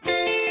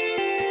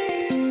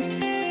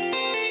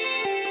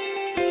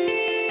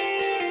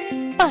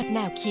เปิดแ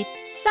นวคิด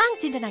สร้าง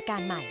จินตนากา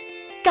รใหม่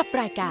กับ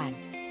รายการ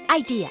ไอ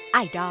เดียไอ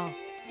ดอล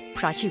เพ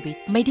ราะชีวิต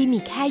ไม่ได้มี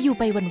แค่อยู่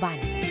ไปวัน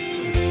ๆ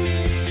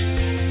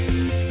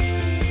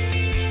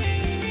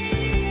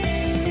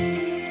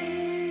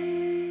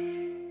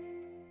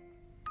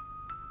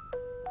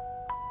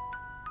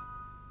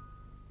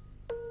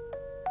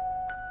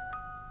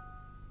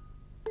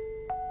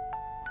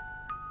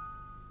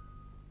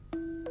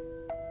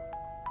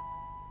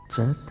จ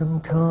ะต้อง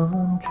ท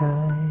นใจ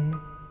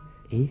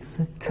อีก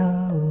สักเท่า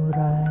ไ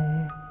ร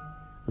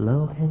โล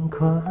กแห่งค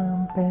วาม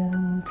เป็น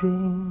จริ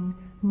ง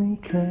ไม่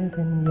เคยเ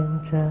ป็นอย่าง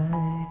ใจ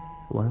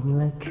วันแ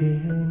ละคื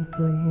นเป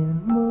ลี่ยน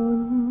หมุ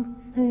น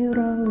ให้เร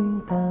าวิ่ง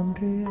ตามเ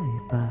รื่อย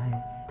ไป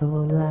โต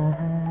แล้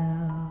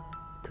ว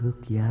ทุก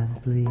อย่าง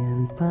เปลี่ยน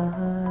ไป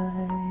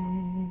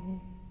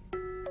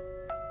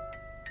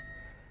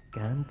ก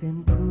ารเป็น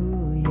ผู้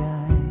ใหญ่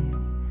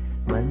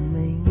มันไ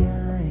ม่ง่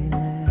ายเล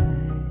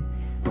ย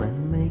มัน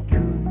ไม่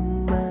คุ้น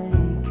ไม่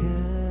เค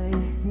ย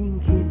ยิ่ง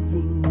คิด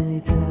ยิ่งเหนื่อย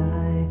ใจ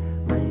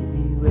ไม่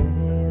มีเว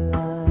ล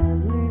า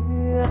เห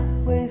ลือ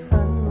ไว้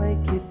ฝันไว้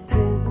คิด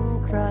ถึง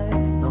ใคร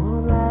โต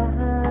แล้ว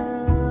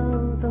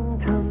ต้อง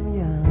ทำอ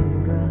ย่าง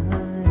ไร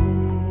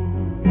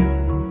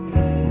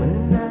เมื่อ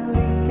นา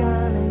ฬิกา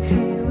ใน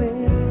ชีวิต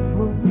ห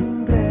มุน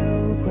เร็ว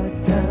กว่า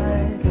ใจ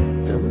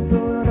จน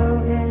ตัวเรา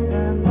เองอ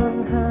าจหล่น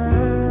หา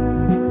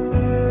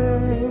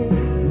ย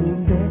ลืม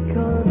เด็กค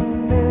น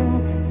หนึ่ง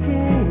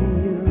ที่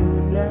อยู่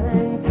ใน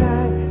ใจ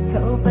เข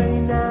าไป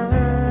นา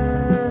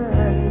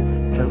น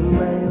ทำไม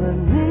วัน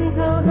นี้เข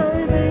าหา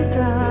ยไปจ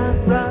าก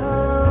เรา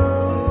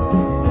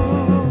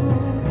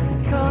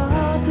ขอ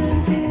พื้น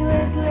ที่เ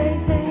ล็ก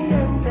ๆให้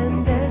ยังเป็น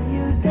เด็กอ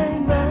ยู่ได้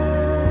ไหม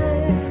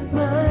ไ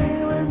ม่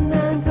ว่าน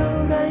านเท่า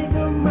ไร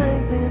ก็ไม่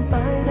เปลี่ยนไป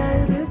ได้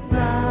หรือเป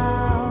ล่า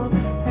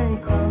ให้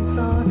ความส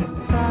ด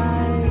ใส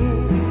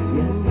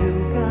ยังอยู่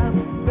กับ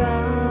เรา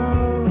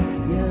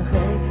อย่าใ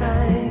ห้ใคร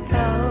เข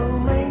า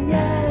ไม่แ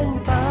ย่ง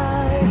ไป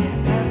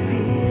แค่เ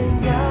พียง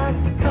อยาก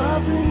ขอ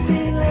พื้น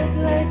ที่เ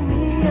ล็กๆ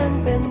นี้ยัง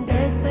เป็นเ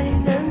ด็กไป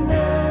น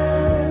า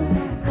น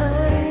ๆให้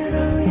เร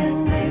ายัง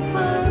ได้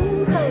ฝัน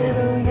ให้เร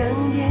ายัง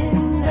ยิ้ม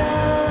ไ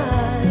ด้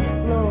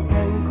โลกแ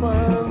ห่งคว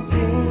ามจ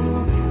ริง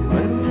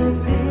มันจะ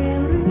ดี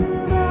หรือ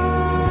ร้า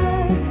ย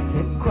เ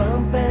ก็บความ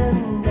เป็น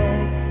เด็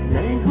กใน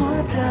หัว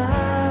ใจ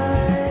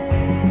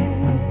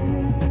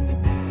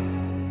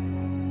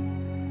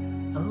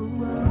เอาไ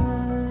ว้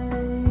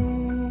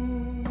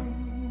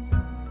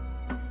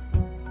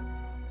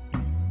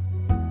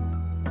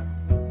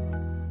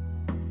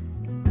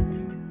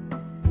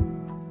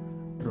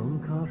ตรง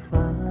ขอบฟ้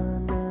านั้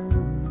น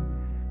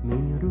มี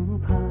รุ้ง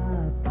พา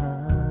ดผ่า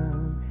น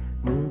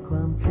เมื่อคว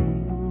ามจริง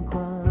คว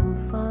าม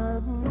ฝั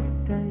น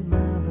ได้ม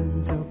าบรร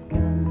จบ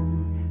กัน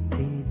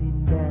ที่ดิน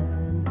แด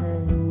นแห่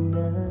ง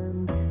นั้น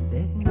เ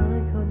ด็กน้อย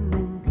คนห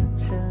นึ่งกับ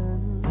ฉัน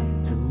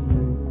จุง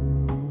มือ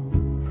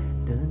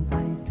เดินไป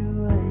ด้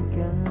วย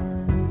กัน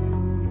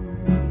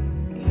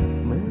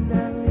เมื่อน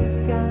าฬิ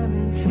กาใน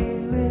ชี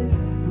วิต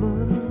หมุ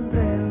นเ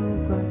ร็ว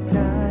กว่าใจ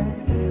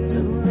จ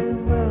นลืม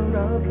ว่าเร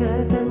าเค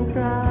ยเป็นใค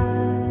ร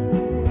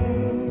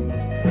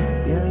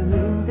อย่า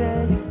ลืมเด็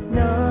ก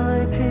น้อย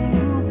ทิ้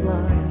งปล่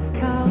อยเ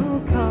ขา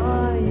คอ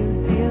ยอยู่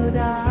เดียว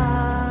ดา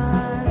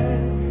ย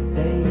ไ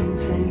ด้ยิน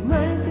ใช่ไหม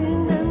เสียง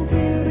นั้น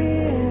ที่เรี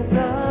ยกเร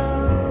า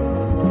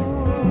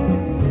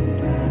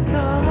ข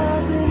อ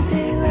พื้น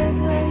ที่เ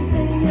ล็กๆใ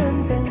ห้ยัง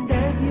เป็นเ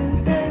ด็กอยู่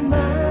ได้ไหม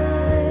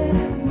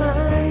ไม่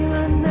ว่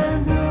านาน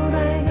เท่าไร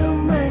ก็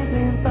ไม่เป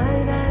ลี่ยนไป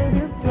ได้ห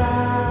รือเปล่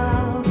า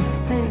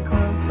ให้คว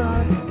ามส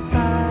ดใส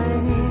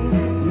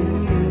ยัง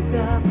อยู่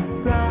กับ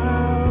เรา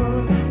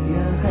อ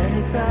ย่าให้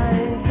ใคร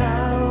เขา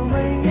ไ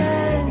ม่แย่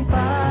งไป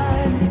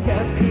แค่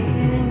เพี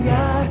ยงอย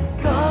าก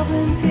ขอ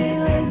พื้นที่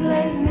เ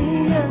ล็กๆนี้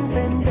ยังเ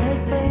ป็นเด็ก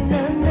ไปน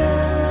า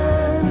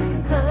น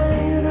ๆให้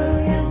เรา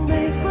ยังไ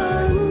ด้ฝั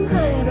นใ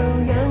ห้เรา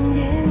ยัง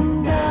ยิ้ม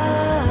ได้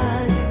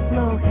โล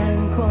กแห่ง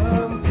ควา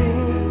มจริ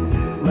ง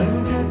มัน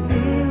จะ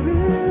ดีหรื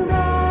อ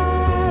ร้า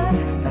ย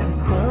แต่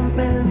ความเ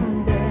ป็น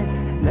เด็ก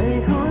ใน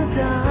หัวใจ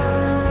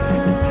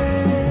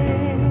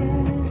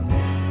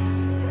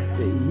จ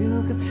ะอยู่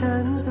กับฉั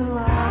นตล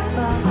อดไป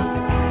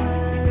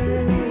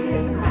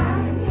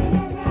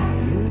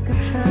อยู่กับ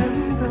ฉัน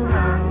ตล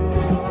อด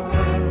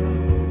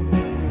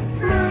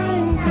ไม่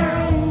ให้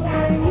ใคร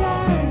แย่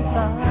งไป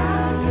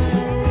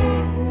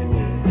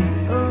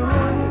โอ้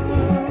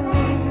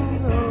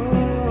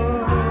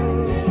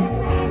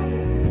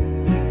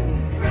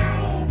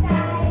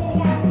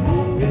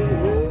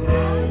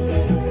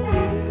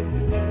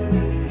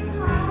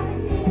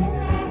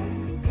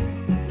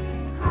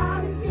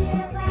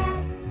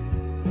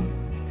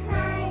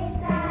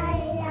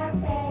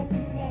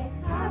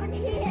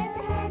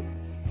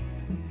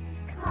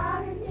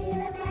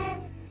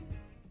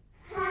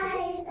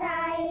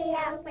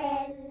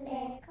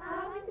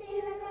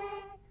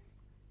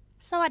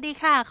สวัสดี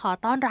ค่ะขอ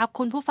ต้อนรับ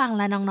คุณผู้ฟังแ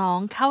ละน้อง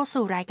ๆเข้า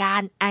สู่รายกา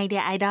รไอเดี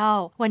ยไอดอล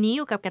วันนี้อ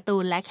ยู่กับการ์ตู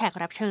นและแขก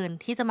รับเชิญ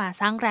ที่จะมา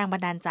สร้างแรงบั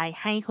นดาลใจ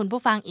ให้คุณ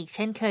ผู้ฟังอีกเ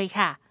ช่นเคย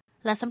ค่ะ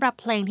และสำหรับ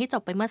เพลงที่จ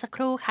บไปเมื่อสักค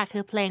รู่ค่ะคื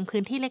อเพลง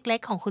พื้นที่เล็ก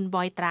ๆของคุณบ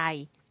อยไตร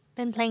เ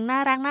ป็นเพลงน่า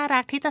รั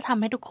กที่จะทำ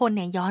ให้ทุกคนเ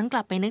นี่ยย้อนก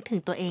ลับไปนึกถึ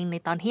งตัวเองใน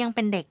ตอนที่ยังเ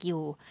ป็นเด็กอ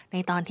ยู่ใน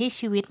ตอนที่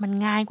ชีวิตมัน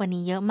ง่ายกว่า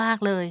นี้เยอะมาก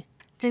เลย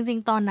จริง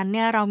ๆตอนนั้นเ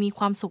นี่ยเรามีค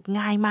วามสุข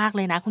ง่ายมากเ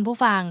ลยนะคุณผู้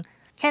ฟัง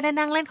แค่ได้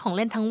นั่งเล่นของเ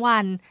ล่นทั้งวั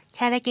นแ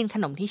ค่ได้กินข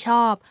นมที่ช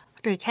อบ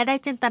หรือแค่ได้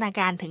จินตนา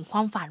การถึงคว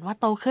ามฝันว่า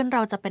โตขึ้นเร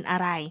าจะเป็นอะ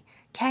ไร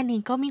แค่นี้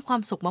ก็มีควา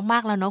มสุขมา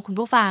กๆแล้วเนาะคุณ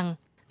ผู้ฟัง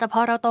แต่พอ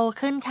เราโต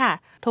ขึ้นค่ะ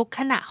ทุกข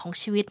ณะของ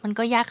ชีวิตมัน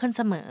ก็ยากขึ้นเ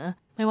สมอ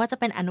ไม่ว่าจะ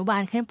เป็นอนุบา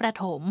ลขึ้นประ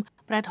ถม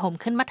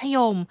ขึ้นมัธย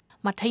ม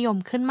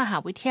ขึ้นมหา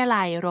วิทยา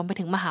ลัยรวมไป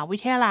ถึงมหาวิ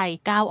ทยาลัย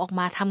ก้าวออก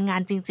มาทำงา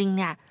นจริงๆเ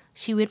นี่ย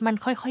ชีวิตมัน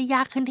ค่อยๆย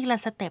ากขึ้นทีละ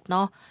สเต็ปเน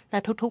าะแต่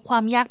ทุกๆควา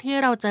มยากที่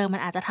เราเจอมัน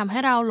อาจจะทำให้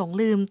เราหลง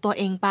ลืมตัว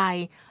เองไป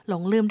หล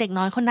งลืมเด็ก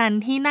น้อยคนนั้น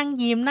ที่นั่ง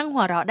ยิ้มนั่ง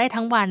หัวเราะได้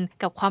ทั้งวัน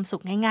กับความสุ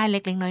ขง่ายๆเ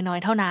ล็กๆน้อย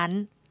ๆเท่านั้น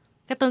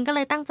การ์ตูนก็เล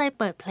ยตั้งใจ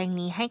เปิดเพลง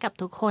นี้ให้กับ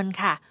ทุกคน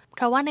ค่ะเพ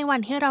ราะว่าในวัน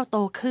ที่เราโต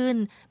ขึ้น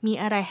มี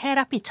อะไรให้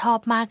รับผิดชอบ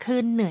มากขึ้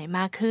นเหนื่อยม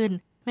ากขึ้น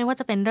ไม่ว่า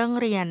จะเป็นเรื่อง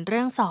เรียนเ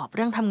รื่องสอบเ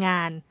รื่องทำง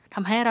านท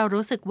ำให้เรา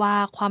รู้สึกว่า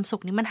ความสุ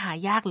ขนี้มันหา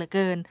ยากเหลือเ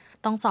กิน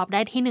ต้องสอบไ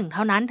ด้ที่1เ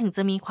ท่านั้นถึงจ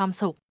ะมีความ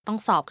สุขต้อง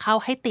สอบเข้า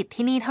ให้ติด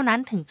ที่นี่เท่านั้น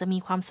ถึงจะมี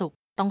ความสุข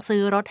ต้องซื้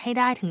อรถให้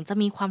ได้ถึงจะ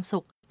มีความสุ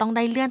ขต้องไ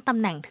ด้เลื่อนตำ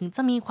แหน่งถึงจ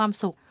ะมีความ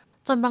สุข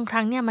จนบางค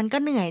รั้งเนี่ยมันก็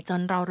เหนื่อยจ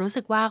นเรารู้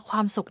สึกว่าคว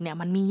ามสุขเนี่ย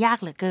มันมียาก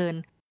เหลือเกิน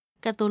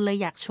การ์ตูนเลย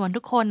อยากชวน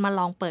ทุกคนมาล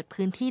องเปิด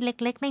พื้นที่เ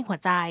ล็กๆในหัว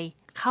ใจ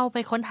เข้าไป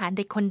ค้นหาเ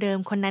ด็กคนเดิม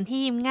คนนั้นที่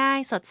ยิ้มง่าย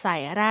สดใส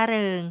ร่าเ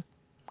ริง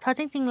เพราะ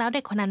จริงๆแล้วเ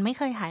ด็กคนนั้นไม่เ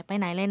คยหายไป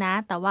ไหนเลยนะ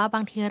แต่ว่าบา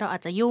งทีเราอา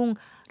จจะยุ่ง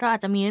เราอา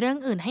จจะมีเรื่อง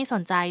อื่นให้ส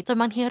นใจจน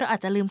บางทีเราอา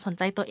จจะลืมสน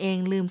ใจตัวเอง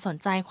ลืมสน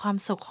ใจความ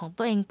สุขของ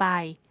ตัวเองไป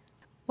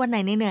วันไหน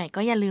เหนื่อยๆ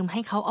ก็อย่าลืมให้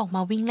เขาออกม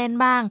าวิ่งเล่น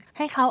บ้างใ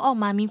ห้เขาออก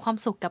มามีความ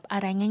สุขกับอะ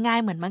ไรง่าย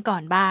ๆเหมือนเมื่อก่อ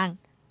นบ้าง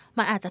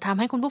มันอาจจะทำ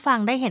ให้คุณผู้ฟัง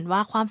ได้เห็นว่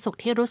าความสุข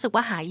ที่รู้สึกว่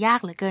าหายาก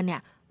เหลือเกินเนี่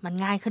ยมัน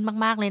ง่ายขึ้น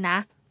มากๆเลยนะ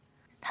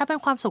ถ้าเป็น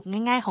ความสุข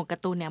ง่ายๆของกา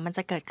ร์ตูนเนี่ยมันจ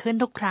ะเกิดขึ้น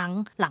ทุกครั้ง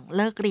หลังเ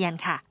ลิกเรียน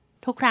ค่ะ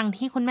ทุกครั้ง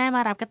ที่คุณแม่ม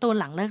ารับการ์ตูน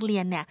หลังเลิกเรี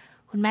ยนเนี่ย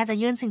คุณแม่จะ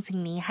ยื่นสิ่ง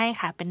นี้ให้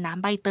ค่ะเป็นน้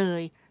ำใบเต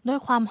ยด้วย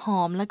ความห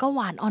อมแล้วก็หว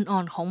านอ่อ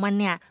นๆของมัน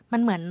เนี่ยมั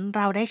นเหมือนเ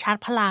ราได้ชาร์จ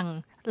พลัง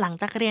หลัง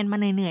จากเรียนมา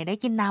เหนื่อยๆได้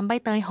กินน้ำใบ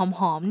เตยห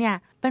อมๆเนี่ย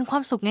เป็นควา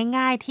มสุข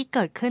ง่ายๆที่เ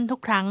กิดขึ้นทุก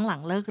ครั้งหลั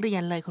งเลิกเรีย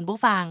นเลยคุณผู้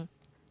ฟัง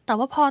แต่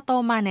ว่าพอโต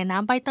มาเนี่ยน้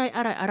ำใบเตยอ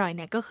ร่อยๆเ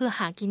นี่ยก็คือห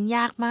ากินย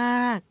ากม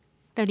าก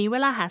เดี๋ยวนี้เว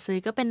ลาหาซื้อ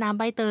ก็เป็นน้ำ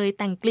ใบเตย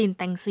แต่งกลิ่น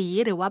แต่งสี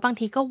หรือว่าบาง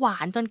ทีก็หวา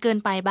นจนเกิน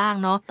ไปบ้าง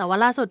เนาะแต่ว่า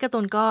ล่าสุดการ์ตู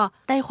นก็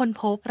ได้ค้น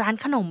พบร้าน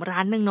ขนมร้า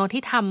นนึงเนาะ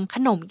ที่ทำข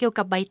นมเกี่ยว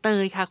กับใบเต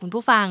ยค่ะคุณ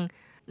ผู้ฟัง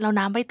แล้ว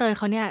น้ำใบเตยเ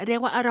ขาเนี่ยเรีย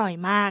กว่าอร่อย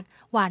มาก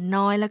หวาน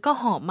น้อยแล้วก็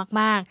หอม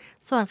มาก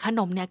ๆส่วนขน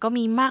มเนี่ยก็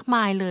มีมากม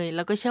ายเลยแ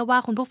ล้วก็เชื่อว่า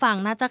คุณผู้ฟัง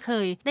น่าจะเค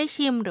ยได้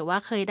ชิมหรือว่า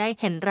เคยได้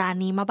เห็นร้าน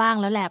นี้มาบ้าง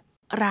แล้วแหละ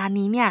ร้าน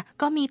นี้เนี่ย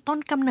ก็มีต้น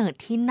กำเนิด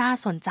ที่น่า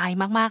สนใจ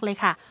มากๆเลย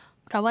ค่ะ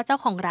เพราะว่าเจ้า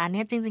ของร้านเ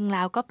นี่ยจริงๆแ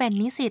ล้วก็เป็น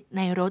นิสิตใ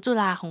นรั้วจุ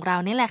ฬาของเรา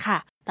นี่แหละค่ะ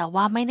แต่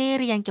ว่าไม่ได้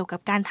เรียนเกี่ยวกั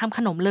บการทำข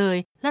นมเลย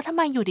แล้วทำไ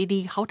มอยู่ดี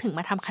ๆเขาถึง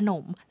มาทำขน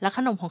มและข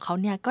นมของเขา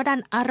เนี่ยก็ดั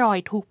นอร่อย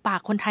ถูกปา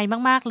กคนไทย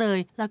มากๆเลย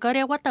แล้วก็เ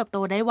รียกว่าเติบโต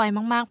ได้ไว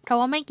มากๆเพราะ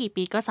ว่าไม่กี่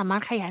ปีก็สามาร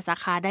ถขยายสา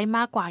ขาได้ม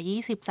ากกว่า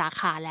20สา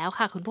ขาแล้ว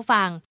ค่ะคุณผู้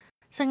ฟัง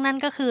ซึ่งนั่น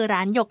ก็คือร้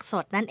านหยกส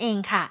ดนั่นเอง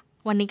ค่ะ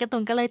วันนี้การ์ตู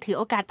นก็เลยถือ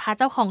โอกาสพา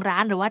เจ้าของร้า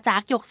นหรือว่าจา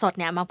กหยกสด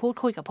เนี่ยมาพูด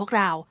คุยกับพวก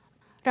เรา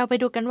ไป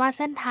ดูกันว่าเ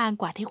ส้นทาง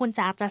กว่าที่คุณ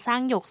จากจะสร้า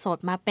งหยกสด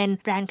มาเป็น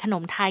แบรนด์ขน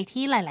มไทย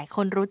ที่หลายๆค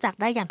นรู้จัก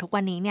ได้อย่างทุก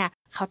วันนี้เนี่ย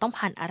เขาต้อง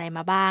ผ่านอะไรม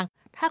าบ้าง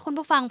ถ้าคุณ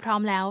ผู้ฟังพร้อ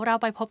มแล้วเรา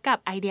ไปพบกับ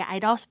ไอเดียไอ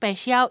ดอลสเป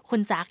เชียลคุ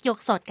ณจากหยก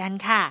สดกัน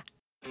ค่ะ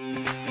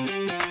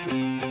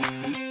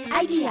ไอ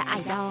เดียไอ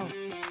ดอล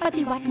ป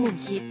ฏิวัติมุม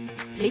คิด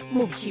พลิก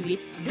มุมชีวิต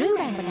ด้วยแ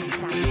รงบันดาล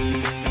ใจ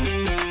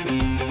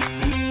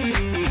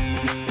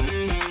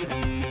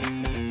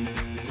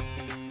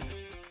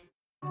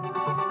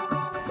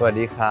สวัส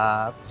ดีครั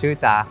บชื่อ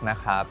จากนะ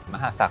ครับม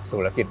หาศักดิ์สุ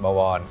รกิจบว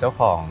รเจ้า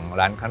ของ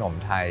ร้านขนม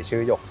ไทยชื่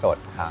อหยกสด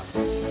ครับ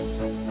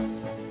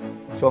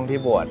ช่วงที่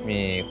บวช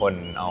มีคน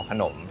เอาข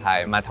นมไทย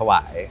มาถว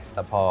ายแ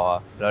ต่พอ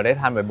เราได้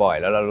ทานบ่อย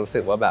ๆแล้วเรารู้สึ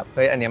กว่าแบบเ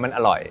ฮ้ยอันนี้มันอ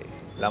ร่อย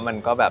แล้วมัน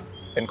ก็แบบ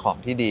เป็นของ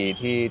ที่ดี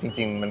ที่จ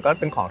ริงๆมันก็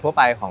เป็นของทั่วไ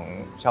ปของ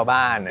ชาว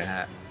บ้านนะฮ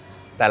ะ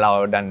แต่เรา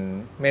ดัน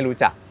ไม่รู้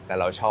จักแต่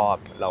เราชอบ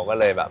เราก็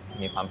เลยแบบ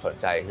มีความสน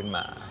ใจขึ้นม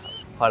า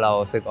พอเรา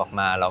สึกออก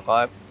มาเราก็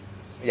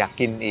อยาก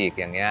กินอีก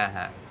อย่างเงี้ยฮ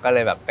ะก็เล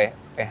ยแบบ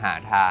ไปหา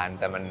ทาน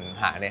แต่มัน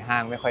หาในห้า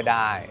งไม่ค่อยไ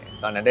ด้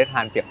ตอนนั้นได้ท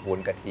านเปียกปูน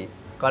กะทิ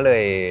ก็เล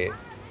ย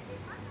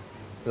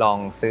ลอง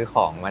ซื้อข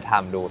องมาท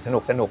ำดูส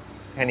นุก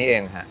แค่นี้เอ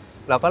งฮะ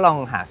เราก็ลอง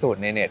หาสูตร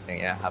ในเน็ตอย่า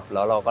งเงี้ยครับแ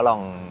ล้วเราก็ลอ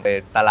งไป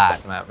ตลาด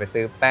มาไป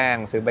ซื้อแป้ง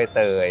ซื้อใบเต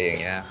ยอย่า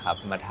งเงี้ยครับ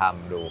มาท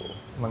ำดู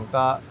มัน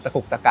ก็ตะ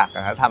กุกตะกักน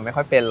ะครับทำไม่ค่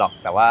อยเป็นหรอก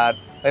แต่ว่า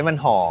เฮ้ยมัน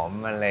หอม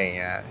มันอะไรอย่าง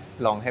เงี้ย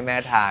ลองให้แม่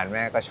ทานแ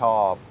ม่ก็ชอ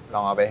บล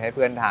องเอาไปให้เ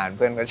พื่อนทานเ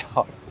พื่อนก็ชอ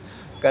บ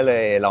ก็เล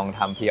ยลองท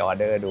ำพรีออ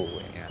เดอร์ดู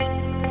อย่างเงี้ย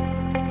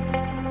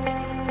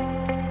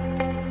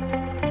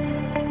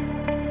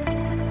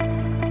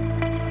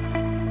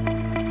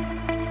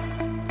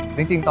จ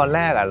ริงๆตอนแร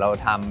กเรา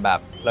ทำแบ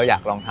บเราอยา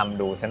กลองท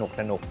ำดูส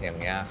นุกอย่าง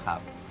เงี้ยครับ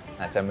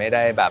อาจจะไม่ไ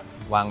ด้แบบ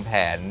วางแผ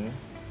น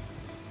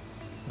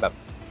แบบ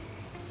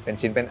เป็น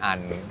ชิ้นเป็นอัน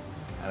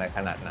อะไรข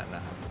นาดนั้นน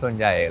ะครับส่วน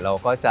ใหญ่เรา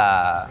ก็จะ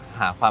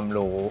หาความ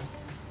รู้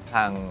ท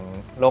าง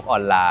โลกออ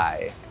นไล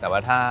น์แต่ว่า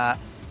ถ้า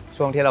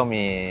ช่วงที่เรา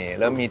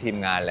เริ่มมีทีม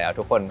งานแล้ว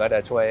ทุกคนก็จะ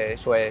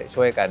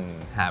ช่วยกัน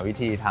หาวิ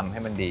ธีทำให้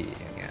มันดี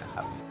อย่างเงี้ยค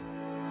รับ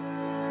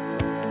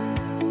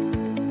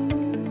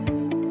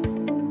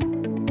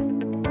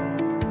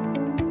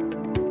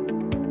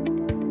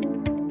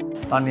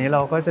ตอนนี้เร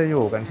าก็จะอ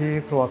ยู่กันที่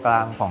ครัวกล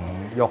างของ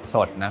หยกส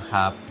ดนะค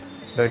รับ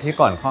โดยที่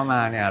ก่อนเข้าม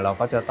าเนี่ยเรา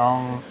ก็จะต้อง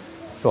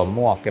สวมหม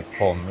วกเก็บ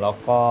ผมแล้ว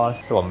ก็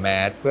สวมแม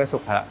สเพื่อสุ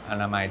ขอ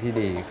นามัยที่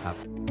ดีครับ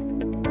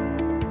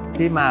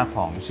ที่มาข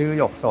องชื่อ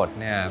หยกสด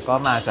เนี่ยก็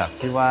มาจาก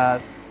ที่ว่า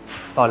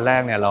ตอนแร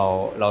กเนี่ยเ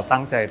รา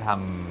ตั้งใจท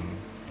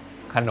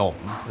ำขนม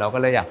เราก็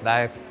เลยอยากได้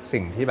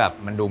สิ่งที่แบบ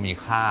มันดูมี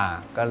ค่า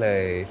ก็เล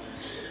ย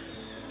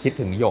คิด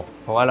ถึงหยก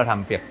เพราะว่าเราท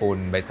ำเปียกปูน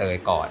ใบเตย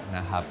ก่อนน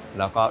ะครับ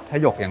แล้วก็ถ้า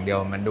หยกอย่างเดียว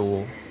มันดู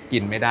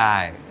กินไม่ได้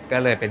ก็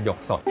เลยเป็นหยก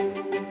สด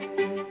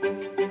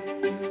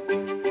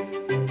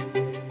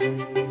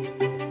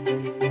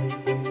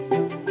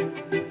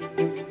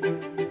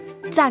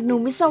จากหนุ่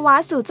มวิศวะ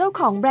สู่เจ้า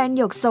ของแบรนด์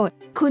หยกสด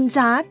คุณ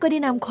จ๊ากก็ได้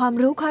นำความ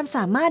รู้ความส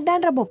ามารถด้า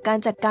นระบบการ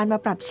จัดการมา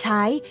ปรับใ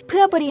ช้เ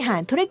พื่อบริหา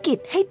รธุรกิจ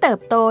ให้เติบ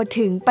โต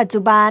ถึงปัจ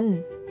จุบัน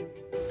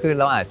คือ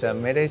เราอาจจะ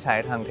ไม่ได้ใช้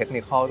ทางเทค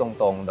นิคต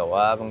รงๆแต่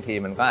ว่าบางที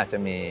มันก็อาจจะ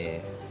มี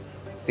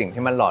สิ่ง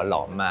ที่มันหล่อหล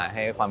อมมาใ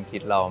ห้ความคิ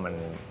ดเรามัน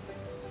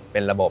เ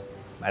ป็นระบบ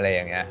อะไรอ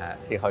ย่างเงี้ยฮะ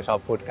ที่เขาชอบ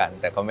พูดกัน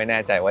แต่ก็ไม่แน่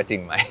ใจว่าจริ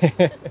งไหม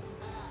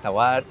แต่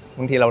ว่าบ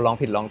างทีเราลอง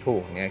ผิดลองถู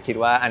กเนี่ยคิด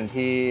ว่าอัน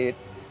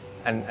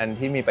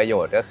ที่มีประโย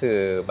ชน์ก็คือ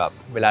แบบ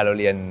เวลาเรา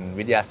เรียน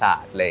วิทยาศา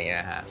สตร์อะไรอย่างเงี้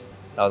ยฮะ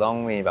เราต้อง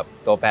มีแบบ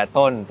ตัวแปร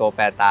ต้นตัวแป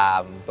รตา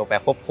มตัวแปร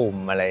ควบคุม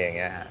อะไรอย่างเ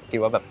งี้ยฮะคิด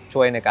ว่าแบบช่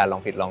วยในการลอ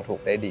งผิดลองถู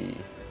กได้ดี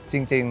จ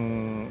ริง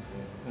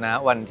ๆนะ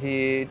วันที่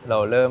เรา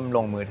เริ่มล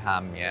งมือท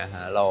ำเงี้ยฮ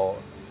ะเ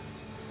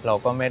รา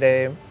ก็ไม่ได้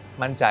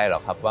มั่นใจหรอ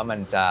กครับว่ามัน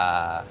จะ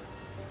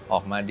อ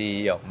อกมาดี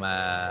ออกมา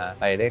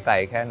ไปได้ไกล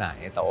แค่ไหน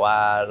แต่ว่า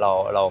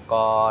เรา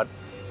ก็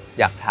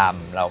อยากท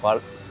ำเราก็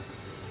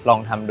ลอง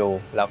ทำดู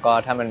แล้วก็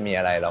ถ้ามันมี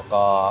อะไรเรา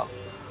ก็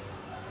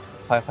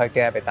ค่อยๆแ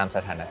ก้ไปตามส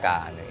ถานกา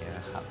รณ์อย่างเงี้ย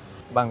นะครับ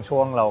บางช่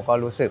วงเราก็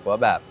รู้สึกว่า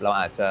แบบเรา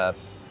อาจจะ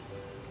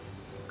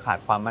ขาด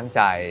ความมั่นใ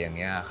จอย่างเ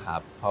งี้ยครั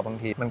บเพราะบาง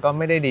ทีมันก็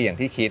ไม่ได้ดีอย่าง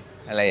ที่คิด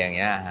อะไรอย่างเ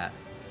งี้ยฮะ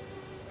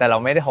แต่เรา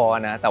ไม่ได้ท้อ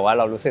นะแต่ว่าเ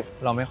รารู้สึก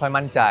เราไม่ค่อย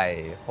มั่นใจ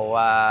เพราะ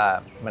ว่า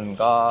มัน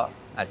ก็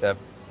อาจจะ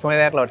ช่วงแ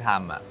รกๆเราท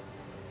ำ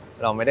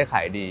เราไม่ได้ข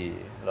ายดี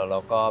เรา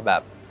ก็แบ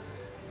บ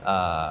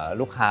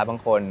ลูกค้าบาง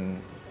คน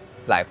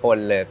หลายคน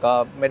เลยก็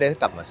ไม่ได้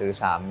กลับมาซื้อ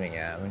ซ้ำอย่างเ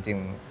งี้ยจริง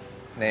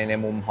ๆใน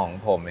มุมของ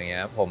ผมอย่างเ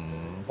งี้ย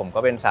ผมก็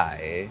เป็นสาย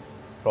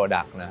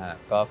product นะฮะ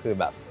ก็คือ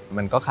แบบ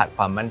มันก็ขาดค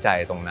วามมั่นใจ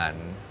ตรงนั้น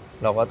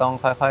เราก็ต้อง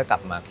ค่อยๆกลั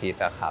บมาคิด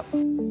อะครับ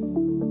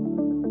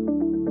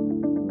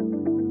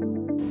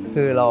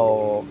คือเร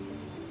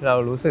า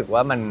รู้สึกว่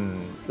า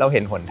เราเ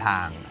ห็นหนทา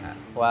งฮะ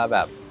ว่าแบ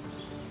บ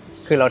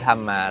คือเราท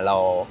ำมาเร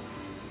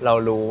า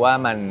รู้ว่า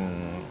มัน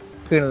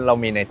คือเรา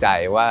มีในใจ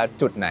ว่า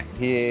จุดไหน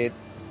ที่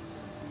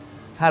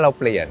ถ้าเรา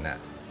เปลี่ยนน่ะ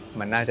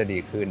มันน่าจะดี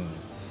ขึ้น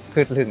คื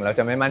อถึงเราจ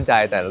ะไม่มั่นใจ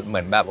แต่เหมื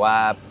อนแบบว่า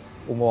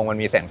อุโมงค์มัน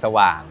มีแสงส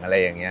ว่างอะไร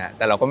อย่างเงี้ยแ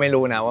ต่เราก็ไม่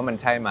รู้นะว่ามัน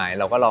ใช่ไหม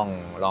เราก็ล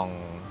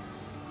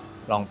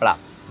องปรับ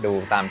ดู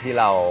ตามที่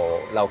เ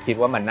ราคิด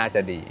ว่ามันน่าจ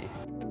ะดี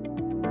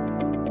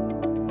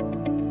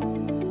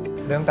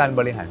เรื่องการบ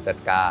ริหารจัด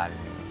การ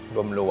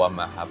รวม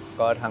ๆอะครับ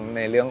ก็ทั้งใ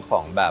นเรื่องขอ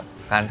งแบบ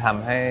การท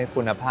ำให้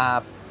คุณภาพ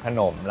ข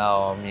นมเรา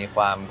มีค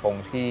วามคง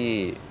ที่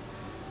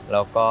แ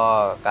ล้วก็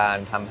การ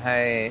ทำให้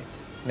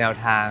แนว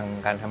ทาง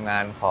การทำงา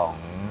นของ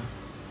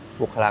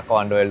บุคลาก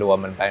รโดยรวม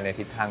มันไปใน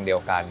ทิศทางเดีย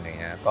วกันอย่าง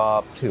เงี้ยก็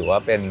ถือว่า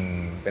เ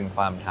ป็นค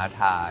วามท้า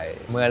ทาย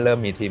เมื่อเริ่ม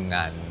มีทีมง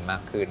านมา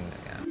กขึ้นอย่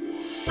างเงี้ย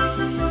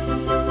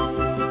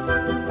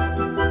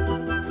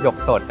หยก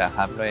สดนะค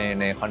รับ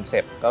ในคอนเซ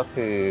ปต์ก็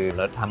คือเ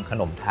ราทำข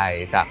นมไทย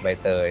จากใบ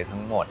เตยทั้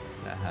งหมด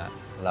นะฮะ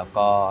แล้ว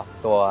ก็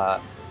ตัว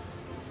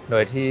โด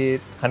ยที่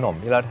ขนม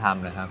ที่เราท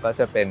ำนะฮะก็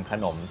จะเป็นข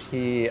นม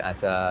ที่อาจ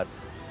จะ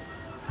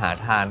หา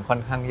ทานค่อ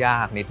นข้างย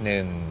ากนิดนึ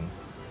ง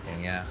อย่า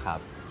งเงี้ยครับ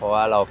เพราะว่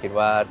าเราคิด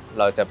ว่า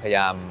เราจะพยาย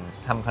าม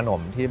ทำขน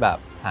มที่แบบ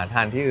หาท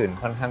านที่อื่น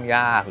ค่อนข้างย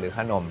ากหรือ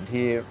ขนม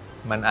ที่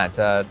มันอาจจ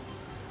ะ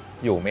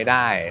อยู่ไม่ไ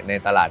ด้ใน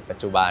ตลาดปัจ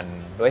จุบัน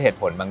ด้วยเหตุ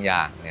ผลบางอย่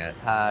างเนี่ย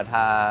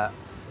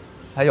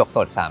ถ้าหยกส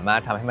ดสามาร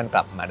ถทำให้มันก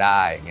ลับมาไ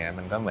ด้เงี้ย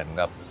มันก็เหมือน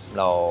กับ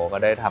เราก็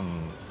ได้ท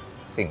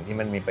ำสิ่งที่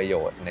มันมีประโย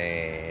ชน์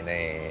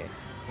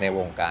ในว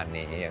งการ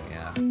นี้อย่างเ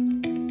งี้ย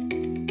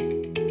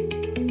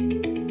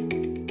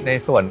ใน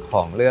ส่วนข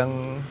องเรื่อง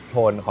โท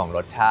นของร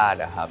สชาติ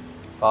นะครับ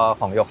ก็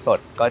ของหยกสด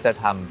ก็จะ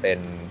ทำเป็น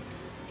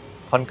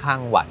ค่อนข้าง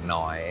หวาน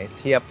น้อย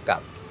เทียบกั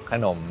บข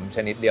นมช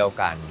นิดเดียว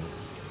กัน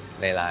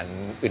ในร้าน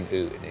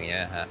อื่นๆอย่างเงี้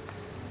ยฮะ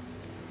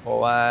เพราะ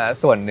ว่า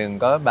ส่วนหนึ่ง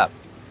ก็แบบ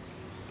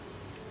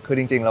คือ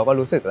จริงๆเราก็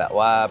รู้สึกแหละ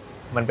ว่า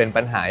มันเป็น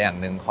ปัญหาอย่าง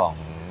หนึ่งข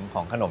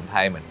องขนมไท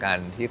ยเหมือนกัน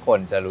ที่คน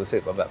จะรู้สึ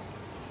กว่าแบบ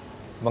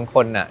บางค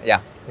นน่ะอ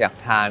ยาก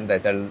ทานแต่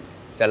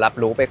จะรับ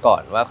รู้ไปก่อ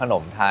นว่าขน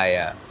มไทย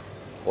อ่ะ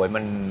โอ้ย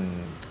มัน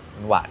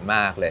หวานม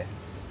ากเลย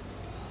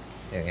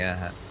อย่างเงี้ย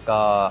ฮะ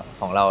ก็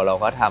ของเรา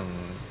ก็ท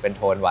ำเป็นโ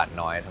ทนหวาน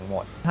น้อยทั้งหม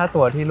ดถ้า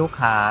ตัวที่ลูก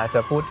ค้าจ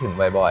ะพูดถึง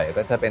บ่อยๆ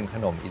ก็จะเป็นข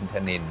นมอินท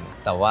นิล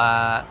แต่ว่า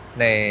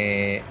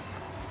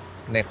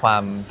ในควา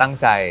มตั้ง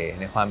ใจ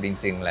ในความจ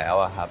ริงๆแล้ว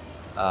อะครับ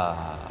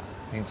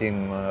จริง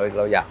ๆเ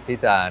ราอยากที่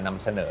จะน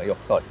ำเสนอหย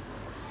กสด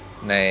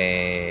ใน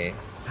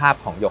ภาพ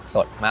ของหยกส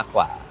ดมากก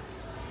ว่า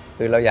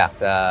คือเราอยาก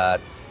จะ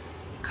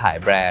ขาย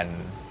แบรน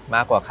ด์ม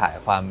ากกว่าขาย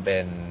ความเป็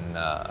น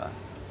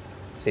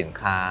สิน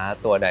ค้า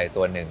ตัวใด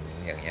ตัวหนึ่ง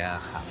อย่างเงี้ย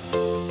ครับ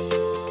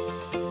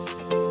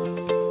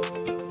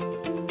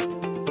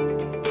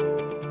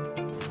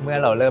เมื่อ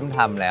เราเริ่มท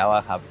ำแล้วอ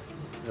ะครับ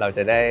เราจ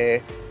ะไ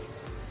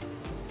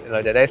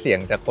ด้เสียง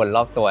จากคนร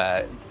อบตัว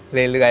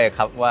เรื่อยๆค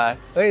รับว่า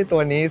เฮ้ยตั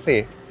วนี้สิ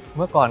เ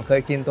มื่อก่อนเค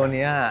ยกินตัว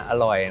นี้อ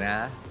ร่อยนะ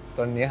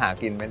ตัวนี้หา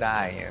กินไม่ได้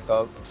ก็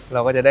เร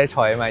าก็จะได้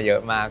ช้อยมาเยอ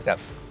ะมากจาก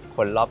ค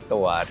นรอบ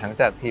ตัวทั้ง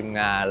จากทีม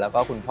งานแล้วก็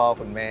คุณพ่อ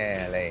คุณแม่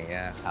อะไรอย่างเ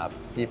งี้ยครับ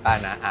พี่ป้า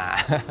น้าอา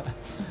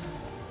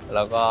แ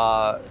ล้วก็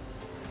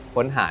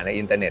ค้นหาใน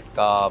อินเทอร์เน็ต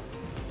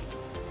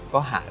ก็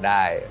หาไ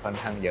ด้ค่อน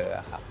ข้างเยอ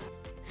ะครับ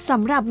ส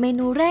ำหรับเม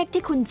นูแรก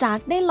ที่คุณจัก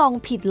ได้ลอง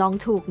ผิดลอง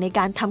ถูกในก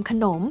ารทำข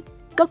นม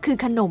ก็คือ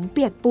ขนมเ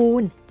ปียกปู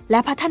นและ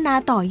พัฒนา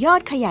ต่อยอ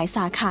ดขยายส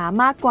าขา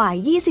มากกว่า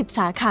20ส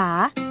าขา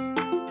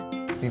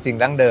จริง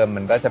ๆดั้งเดิม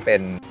มันก็จะเป็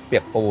นเปี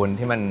ยกปูน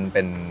ที่มันเ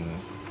ป็น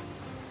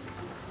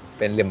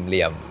เห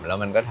ลี่ยมๆแล้ว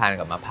มันก็ทาน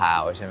กับมะพร้า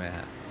วใช่ไหมฮ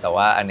ะแต่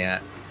ว่าอันเนี้ย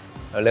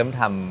เราเริ่ม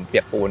ทำเปี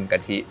ยกปูนกะ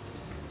ทิ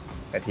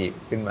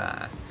ขึ้นมา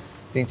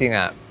จริงๆ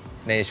อ่ะ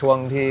ในช่วง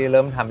ที่เ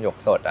ริ่มทำหยก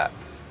สดอ่ะ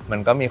มัน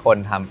ก็มีคน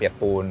ทำเปียก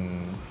ปูน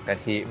กะ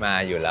ทิมา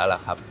อยู่แล้วล่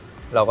ะครับ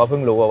เราก็เพิ่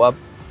งรู้ว่า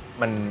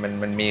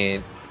มันมี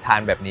ทาน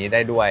แบบนี้ได้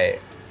ด้วย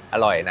อ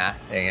ร่อยนะ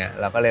อย่างเงี้ย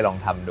เราก็เลยลอง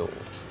ทำดู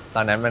ต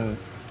อนนั้นมัน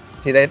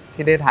ที่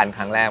ได้ทานค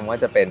รั้งแรกมันก็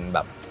จะเป็นแบ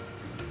บ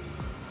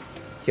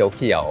เ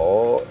ขียว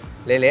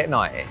ๆเละๆห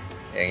น่อย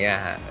อย่างเงี้ย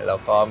ฮะแล้ว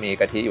ก็มี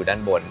กะทิอยู่ด้า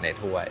นบนใน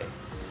ถ้วย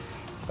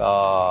ก็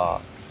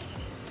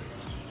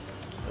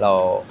เรา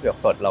หยก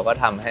สดเราก็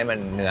ทำให้มัน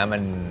เนื้อมั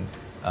น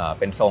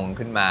เป็นทรง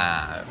ขึ้นมา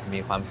มี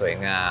ความสวย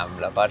งาม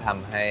แล้วก็ท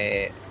ำให้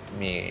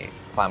มี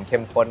ความเข้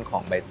มข้นขอ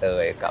งใบเต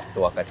ยกับ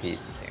ตัวกะทิ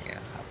อย่างเงี้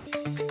ยครับ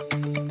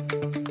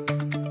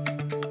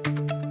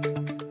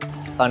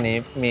ตอนนี้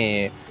มี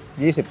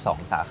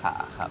22สาขา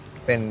ครับ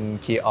เป็น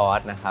คีออ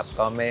สนะครับ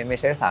ก็ไม่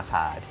ใช่สาข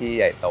าที่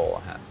ใหญ่โต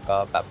ฮะก็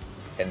แบบ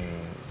เป็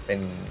น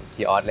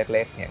คีออสเ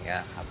ล็กๆอย่างเงี้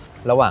ยครับ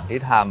ระหว่างที่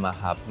ทำอะ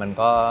ครับมัน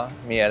ก็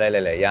มีอะไรห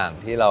ลายๆอย่าง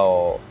ที่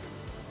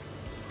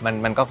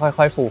มันก็ค่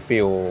อยๆฟูล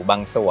ฟิลบา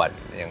งส่วน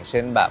อย่างเ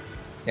ช่นแบบ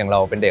อย่างเรา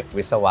เป็นเด็ก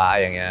วิศวะ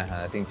อย่างเงี้ยฮ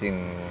ะจริง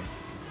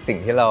ๆสิ่ง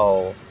ที่เรา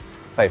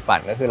ใฝ่ฝัน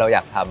ก็คือเราอย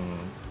ากท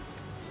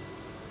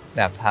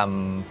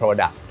ำ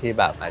product ที่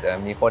แบบอาจจะ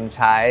มีคนใ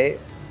ช้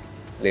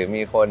หรือ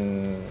มีคน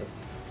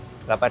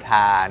รับประท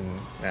าน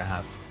นะครั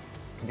บ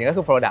จริงๆก็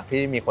คือ product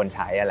ที่มีคนใ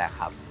ช้แหละ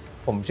ครับ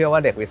ผมเชื่อว่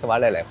าเด็กวิศวะ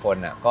หลายๆคน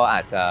น่ะก็อ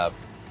าจจะ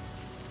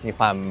มีค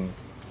วาม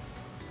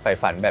ใฝ่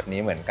ฝันแบบนี้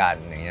เหมือนกัน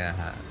อย่างเงี้ย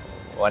ฮะ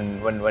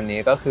วันนี้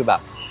ก็คือแบ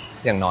บ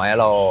อย่างน้อย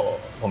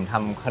ผมท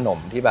ำขนม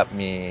ที่แบบ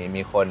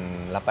มีคน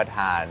รับประท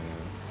าน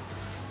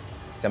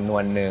จำนว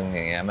นหนึ่งอ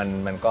ย่างเงี้ย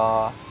มันก็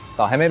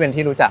ต่อให้ไม่เป็น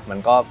ที่รู้จักมั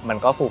น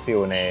ก็ฟูลฟิ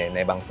ลใน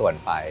บางส่วน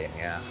ไปอย่าง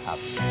เงี้ยครับ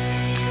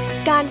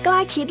การกล้า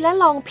คิดและ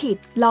ลองผิด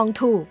ลอง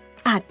ถูก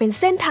อาจเป็น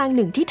เส้นทางห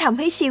นึ่งที่ทำใ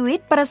ห้ชีวิต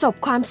ประสบ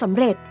ความสำ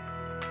เร็จ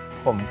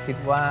ผมคิด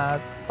ว่า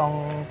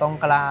ต้อง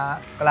ก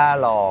ล้า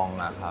ลอง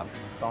นะครับ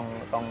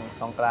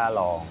ต้องกล้า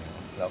ลอง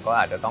แล้วก็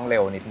อาจจะต้องเร็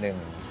วนิดนึง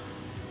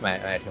ห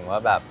มายถึงว่า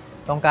แบบ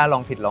ต้องกล้าลอ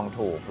งผิดลอง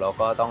ถูกแล้ว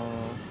ก็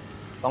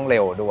ต้องเร็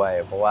วด้วย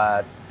เพราะว่า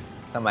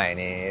สมัย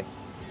นี้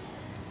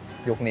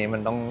ยุคนี้มั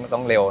นต้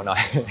องเร็วหน่อ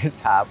ย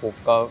ช้าปุ๊บ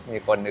ก็มี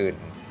คนอื่น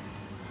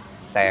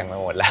แซงไป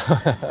หมดแล้ว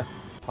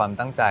ความ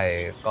ตั้งใจ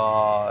ก็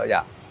อ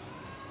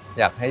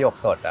ยากให้หยก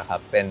สดอะครั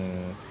บเป็น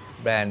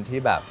แบรนด์ที่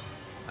แบบ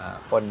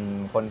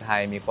คนไท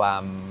ยมีคว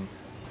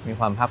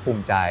ามภาคภู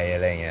มิใจอะ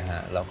ไรอย่างเงี้ยฮ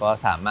ะแล้วก็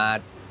สามารถ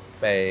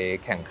ไป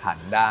แข่งขัน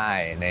ได้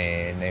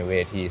ในเว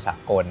ทีสา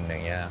กลอ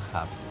ย่างเงี้ยค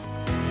รับ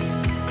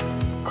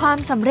ความ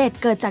สำเร็จ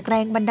เกิดจากแร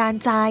งบันดาล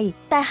ใจ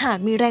แต่หาก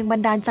มีแรงบั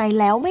นดาลใจ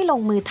แล้วไม่ล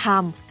งมือท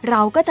ำเร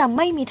าก็จะไ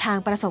ม่มีทาง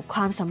ประสบคว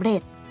ามสำเร็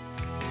จ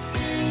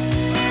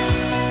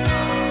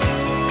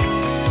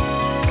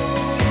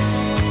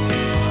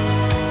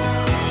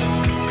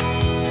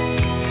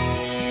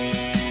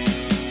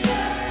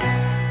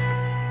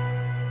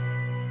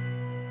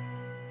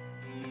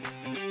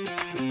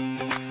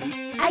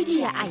ไอเดี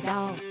ยไอดอ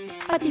ล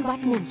ปฏิวั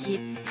ติมุมคิด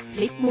พ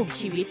ลิกมุม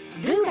ชีวิต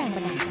ด้วยแรงบั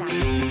นดาลใจ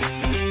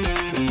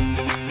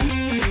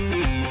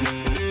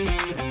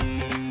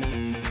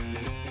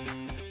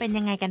เป็น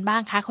ยังไงกันบ้า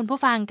งคะคุณผู้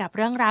ฟังกับเ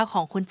รื่องราวข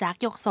องคุณจัก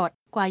หยกสด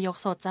กว่าหยก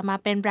สดจะมา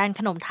เป็นแบรนด์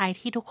ขนมไทย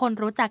ที่ทุกคน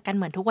รู้จักกันเ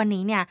หมือนทุกวัน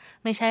นี้เนี่ย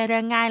ไม่ใช่เรื่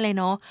องง่ายเลย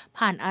เนาะ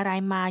ผ่านอะไร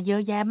มาเยอ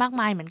ะแยะมาก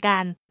มายเหมือนกั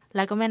นแ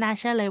ล้วก็ไม่น่า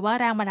เชื่อเลยว่า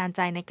แรงบันดาลใ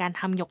จในการ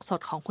ทำหยกสด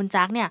ของคุณ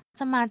จักเนี่ย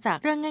จะมาจาก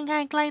เรื่องง่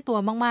ายๆใกล้ตัว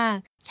มาก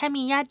ๆแค่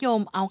มีญาติโย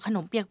มเอาขน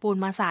มเปียกปูน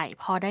มาใส่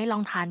พอได้ลอ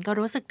งทานก็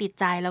รู้สึกติด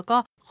ใจแล้วก็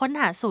ค้น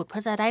หาสูตรเพื่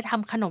อจะได้ท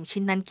ำขนม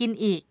ชิ้นนั้นกิน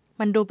อีก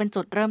มันดูเป็น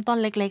จุดเริ่มต้น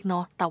เล็กๆเน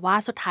าะแต่ว่า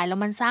สุดท้ายแล้ว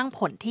มันสร้างผ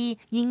ลที่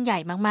ยิ่งใหญ่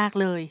มาก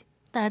ๆเลย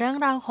แต่เรื่อง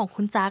ราวของ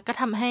คุณจักก็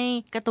ทำให้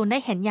การ์ตูนได้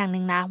เห็นอย่างห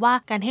นึ่งนะว่า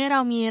การที่เรา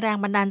มีแรง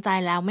บันดาลใจ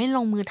แล้วไม่ล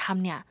งมือท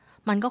ำเนี่ย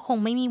มันก็คง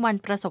ไม่มีวัน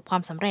ประสบควา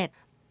มสำเร็จ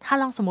ถ้า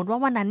ลองสมมติว่า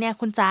วันนั้นเนี่ย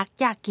คุณจัก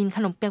อยากกินข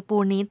นมเปียกปู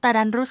นนี้แต่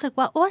ดันรู้สึก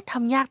ว่าโอ๊ยท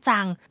ำยากจั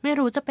งไม่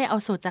รู้จะไปเอา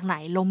สูตรจากไหน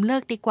ล้มเลิ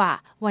กดีกว่า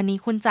วันนี้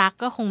คุณจัก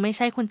ก็คงไม่ใ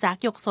ช่คุณจัก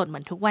หยกสดเหมื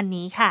อนทุกวัน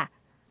นี้ค่ะ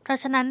เพราะ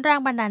ฉะนั้นแรง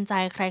บันดาลใจ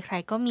ใคร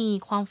ๆก็มี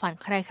ความฝัน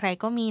ใคร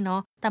ๆก็มีเนา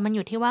ะแต่มันอ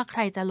ยู่ที่ว่าใค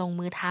รจะลง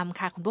มือทำ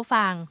ค่ะคุณผู้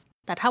ฟัง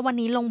แต่ถ้าวัน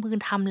นี้ลงมือ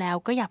ทำแล้ว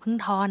ก็อย่าเพิ่ง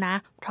ท้อนะ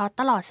เพราะ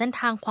ตลอดเส้น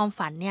ทางความ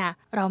ฝันเนี่ย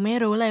เราไม่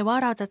รู้เลยว่า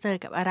เราจะเจอ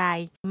กับอะไร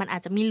มันอา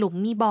จจะมีหลุม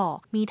มีบ่อ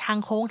มีทาง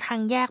โค้งทาง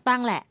แยกบ้า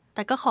งแหละ แ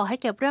ต่ก็ขอให้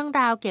เก็บเรื่อง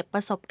ราวเก็บป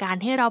ระสบการ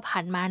ณ์ที่เราผ่า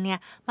นมาเนี่ย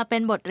มาเป็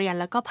นบทเรียน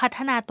แล้วก็พัฒ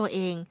นาตัวเอ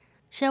ง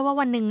เชื่อว่า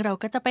วันหนึ่งเรา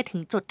ก็จะไปถึ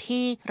งจุด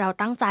ที่เรา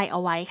ตั้งใจเอ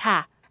าไว้ค่ะ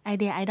ไอ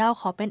เดียไอดอล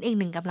ขอเป็นอีก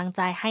หนึ่งกำลังใ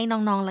จให้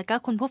น้องๆแล้วก็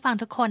คุณผู้ฟัง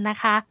ทุกคนนะ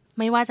คะ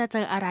ไม่ว่าจะเจ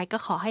ออะไรก็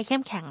ขอให้เข้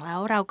มแข็งแล้ว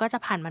เราก็จะ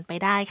ผ่านมันไป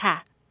ได้ค่ะ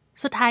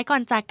สุดท้ายก่อ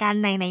นจากกัน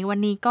ในวัน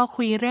นี้ก็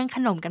คุยเรื่องข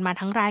นมกันมา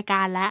ทั้งรายก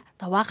ารแล้ว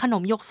แต่ว่าขน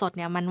มหยกสดเ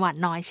นี่ยมันหวาน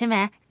น้อยใช่ไหม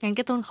งั้นก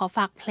าร์ตูนขอฝ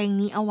ากเพลง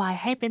นี้เอาไว้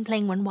ให้เป็นเพล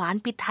งหวาน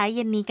ๆปิดท้ายเ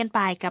ย็นนี้กันไป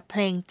กับเพ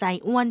ลงใจ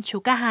อ้วนชู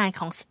การ์ไฮ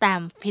ของสแต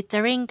มป์ฟีเจอ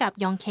ริงกับ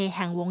ยองเคแ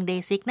ห่งวงเด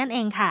ซิกนั่นเอ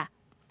งค่ะ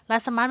และ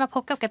สามารถมาพ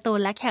บกับการ์ตูน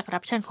และแขกรั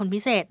บเชิญคนพิ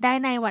เศษได้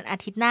ในวันอา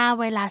ทิตย์หน้า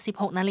เวลา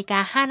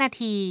 16:05 น.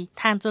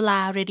ทางจุฬา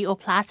Radio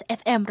Plus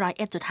FM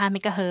 101.5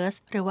 MHz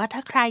หรือว่าถ้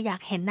าใครอยา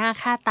กเห็นหน้า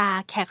ค่าตา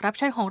แขกรับเ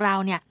ชิญของเรา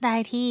เนี่ยได้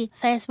ที่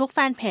Facebook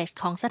Fanpage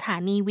ของสถา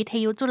นีวิท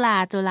ยุจุฬา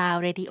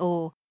Radio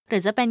หรื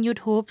อจะเป็น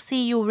YouTube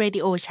CU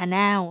Radio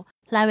Channel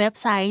และเว็บ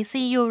ไซต์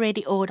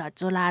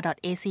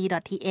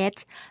curadio.jula.ac.th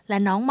และ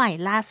น้องใหม่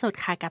ล่าสุด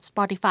ค่ะกับ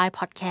Spotify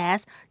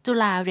Podcast จุ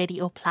ฬา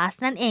Radio Plus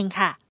นั่นเอง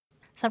ค่ะ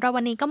สำหรับ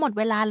วันนี้ก็หมด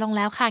เวลาลงแ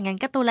ล้วค่ะงั้น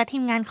การ์ตูนและที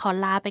มงานขอ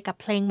ลาไปกับ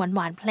เพลงหว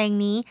านๆเพลง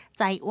นี้ใ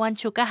จอ้วน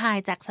ชูการ์ไฮ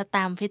จากสแต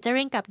มป์ฟีเจอ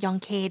ริงกับยอง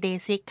เคเด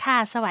ซิกค่ะ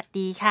สวัส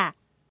ดีค่ะ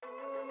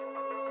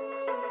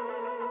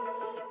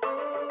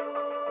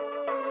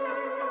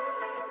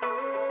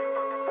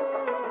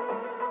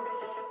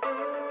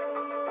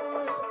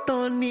ต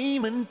อนนี้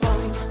มันป่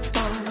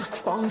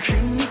องขึ้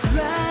นอีกแ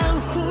ล้ว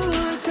หัว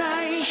ใจ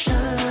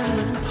ฉัน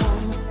มันพอ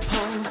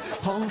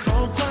งเพรา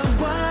ะความ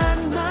หวาน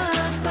มา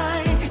กไป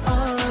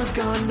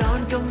ก่อนนอ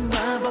นก็ม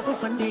าบอกว่า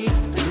ฝันดี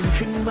ตื่น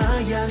ขึ้นมา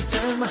อยากจ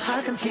ะมาหา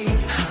กันที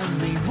ห้าม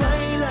ไม่ไหว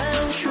แล้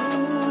วช่ว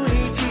ย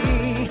ที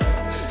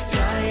ใจ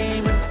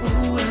มันอ้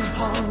วนพ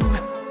อง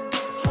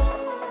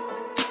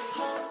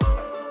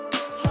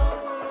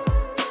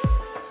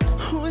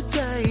หัวใจ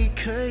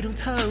เคยต้อง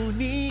เท่า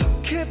นี้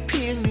แค่เ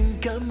พียงหนึ่ง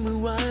กำมือ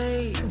ไว้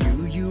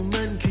อยู่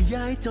มันขย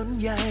ายจน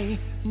ใหญ่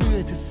เมื่อ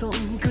เธอส่ง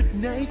กุด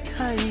ไนท์ใ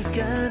ห้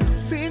กัน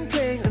เสียงเพล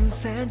งอัน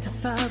แสนจะ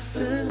ซาบ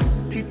ซึ้ง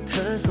ที่เธ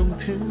อส่ง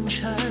ถึง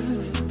ฉัน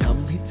ท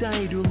ำให้ใจ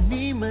ดวง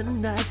นี้มัน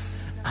หนัก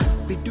อัด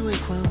ไปด้วย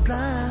ความ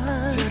รั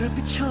กจะรับ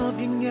ผิดชอบ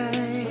ยังไง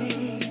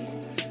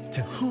ถ้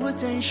าหัว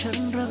ใจฉัน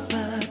ระเ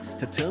บิด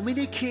ถ้าเธอไม่ไ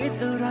ด้คิด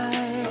อะไร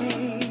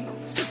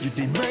หยุดไ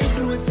ด้ไหมก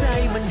ลัวใจ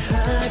มันห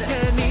าแค่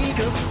นี้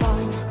ก็ป่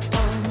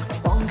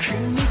องขึ้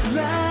นอีกแ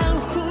ล้ว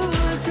หั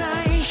วใจ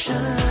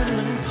ฉัน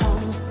มันพอ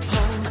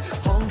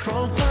งเพรา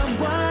ะความ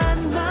หวาน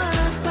มา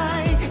กไป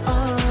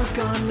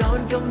ก่อนนอ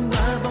นก็ม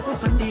าบอกว่า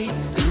ฝันดี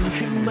ตื่น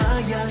ขึ้นมา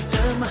อยากจ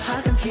ะมาหา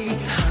กันที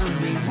ห้าม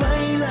ไม่ไหว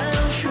แล้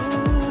วช่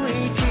วย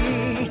ที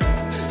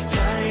ใจ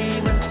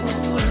มันอ้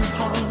วนพ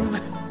อง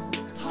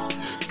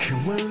แค่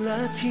วันล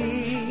ะที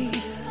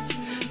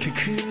แค่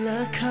คืนละ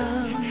คำ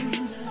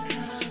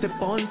แต่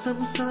ปอนซ้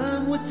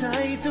ำๆหัวใจ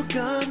เจ้ากร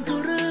รมก็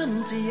เริ่ม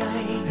จะใหญ่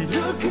แต่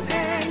ลุกขึ้นเอ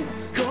ง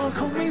ก็ค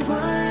งไม่ไหว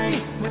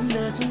มันห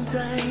นักใจ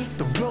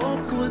ต้องรบ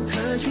กวนเธ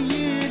อช่วย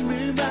ยืนมื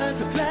อมา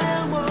จับแล้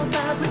วมองต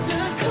าเพื่อเ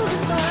ดินเข้า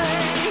ไป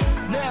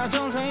내가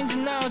정상인지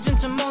나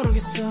진짜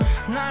모르겠어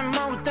날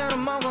먹을 대로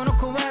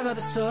먹어놓고 왜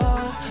가뒀어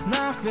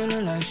Now I'm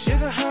feeling like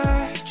sugar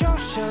high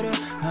정신 차려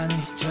아니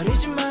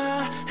저리지 마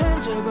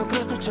헨젤과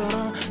그레텔처럼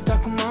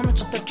달콤함을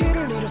쫓다 길을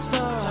잃었어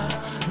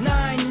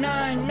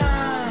 999내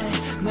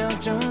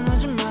걱정은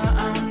하지마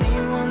I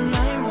need one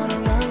night one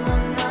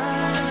one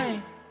night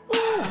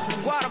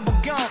What a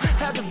복용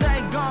해도 돼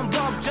이건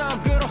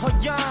법적으로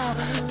허용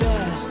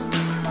That's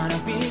나의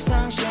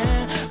비상신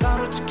바로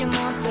지킨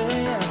너한테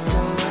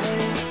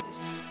SOS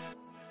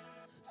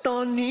ตอ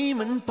นนี้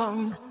มันป่อ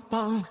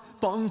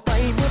งไป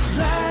หมด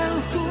แล้ว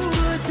หั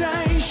วใจ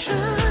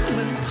ฉัน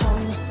มันพอ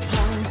ง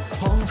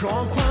เพรา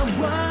ะความ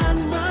หวาน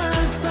มา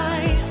กไป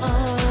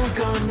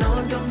ก่อนนอ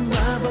นก็ม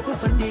าบอกว่า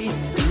ฝันดี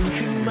ตื่น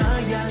ขึ้นมา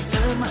อยากจ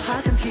ะมาหา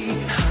กันที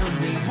ห้าม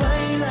ไม่ไหว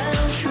แล้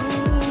วช่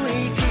วย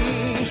ที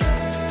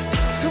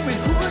ทำให้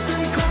หัวใจ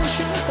ของ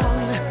ฉัน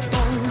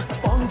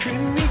ป่องขึ้น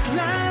อีกแ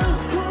ล้ว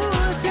หัว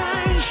ใจ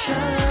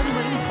ฉัน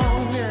มันพอ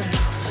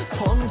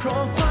งเพรา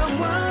ะความ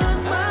หวาน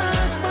มา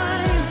กไป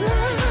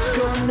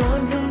ก่อนนอ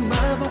นก็ม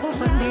าบอกว่า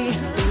ฝันดี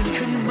ตื่น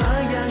ขึ้นมา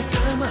อยากจ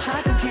ะมาหา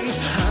กันที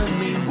ห้ามไ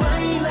ม่ไหว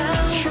แล้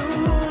วช่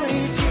วย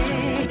ที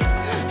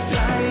ใจ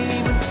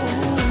มันอ้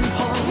วนพ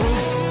อง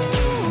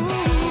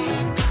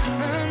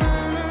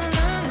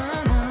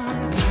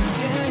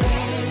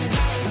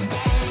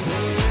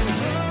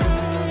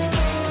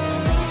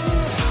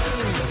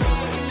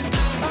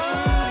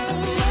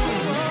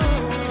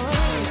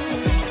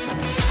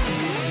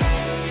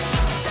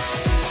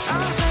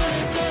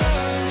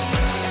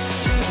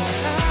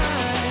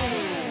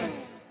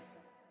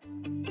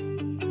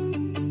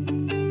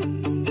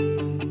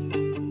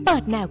เ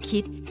ปิดแนวคิ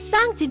ดส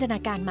ร้างจินตนา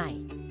การใหม่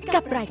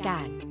กับรายกา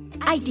ร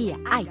ไอเดีย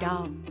ไอดอ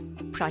ล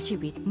เพราะชี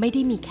วิตไม่ไ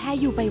ด้มีแค่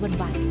อยู่ไป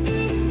วัน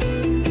ๆ